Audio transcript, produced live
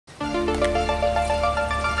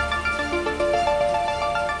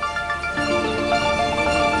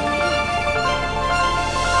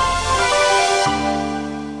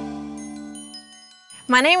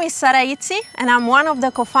My name is Sara and I'm one of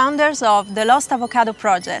the co-founders of the Lost Avocado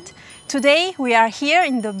project. Today we are here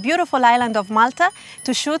in the beautiful island of Malta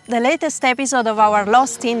to shoot the latest episode of our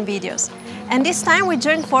Lost In videos. And this time we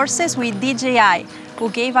joined forces with DJI, who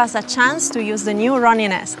gave us a chance to use the new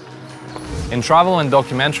Ronin-S. In travel and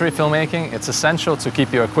documentary filmmaking, it's essential to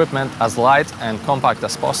keep your equipment as light and compact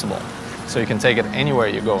as possible, so you can take it anywhere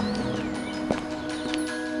you go.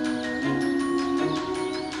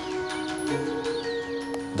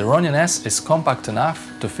 The Ronin-S is compact enough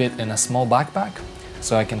to fit in a small backpack,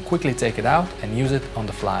 so I can quickly take it out and use it on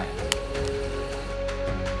the fly.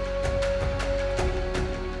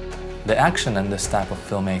 The action in this type of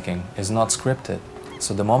filmmaking is not scripted,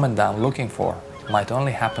 so the moment that I'm looking for might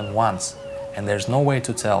only happen once, and there's no way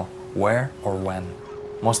to tell where or when.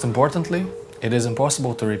 Most importantly, it is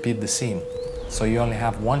impossible to repeat the scene, so you only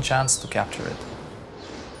have one chance to capture it.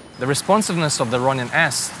 The responsiveness of the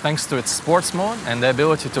Ronin-S, thanks to its sports mode and the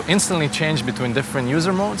ability to instantly change between different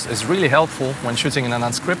user modes, is really helpful when shooting in an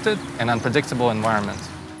unscripted and unpredictable environment.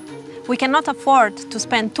 We cannot afford to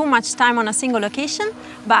spend too much time on a single location,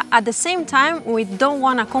 but at the same time, we don't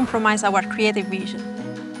want to compromise our creative vision.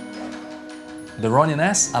 The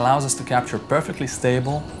Ronin-S allows us to capture perfectly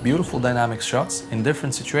stable, beautiful dynamic shots in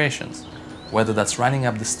different situations, whether that's running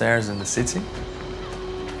up the stairs in the city,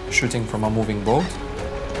 shooting from a moving boat,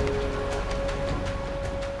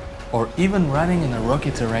 or even running in a rocky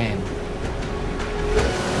terrain.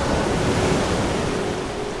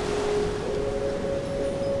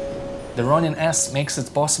 The Ronin-S makes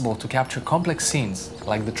it possible to capture complex scenes,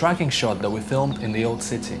 like the tracking shot that we filmed in the old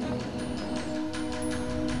city.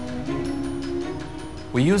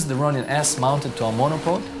 We used the Ronin-S mounted to a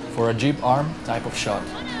monopod for a jeep arm type of shot.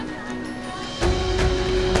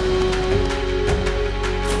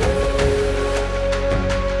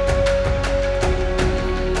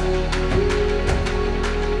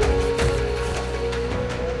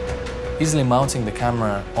 Easily mounting the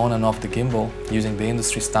camera on and off the gimbal using the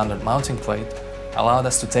industry standard mounting plate allowed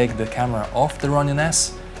us to take the camera off the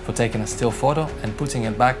Ronin-S for taking a still photo and putting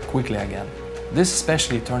it back quickly again. This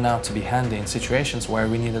especially turned out to be handy in situations where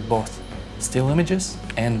we needed both still images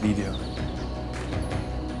and video.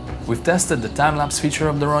 We've tested the time-lapse feature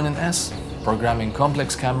of the Ronin-S, programming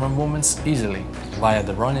complex camera movements easily via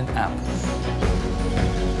the Ronin app.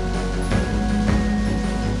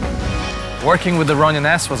 Working with the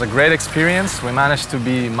Ronin-S was a great experience. We managed to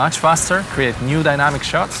be much faster, create new dynamic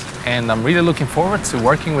shots, and I'm really looking forward to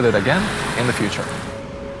working with it again in the future.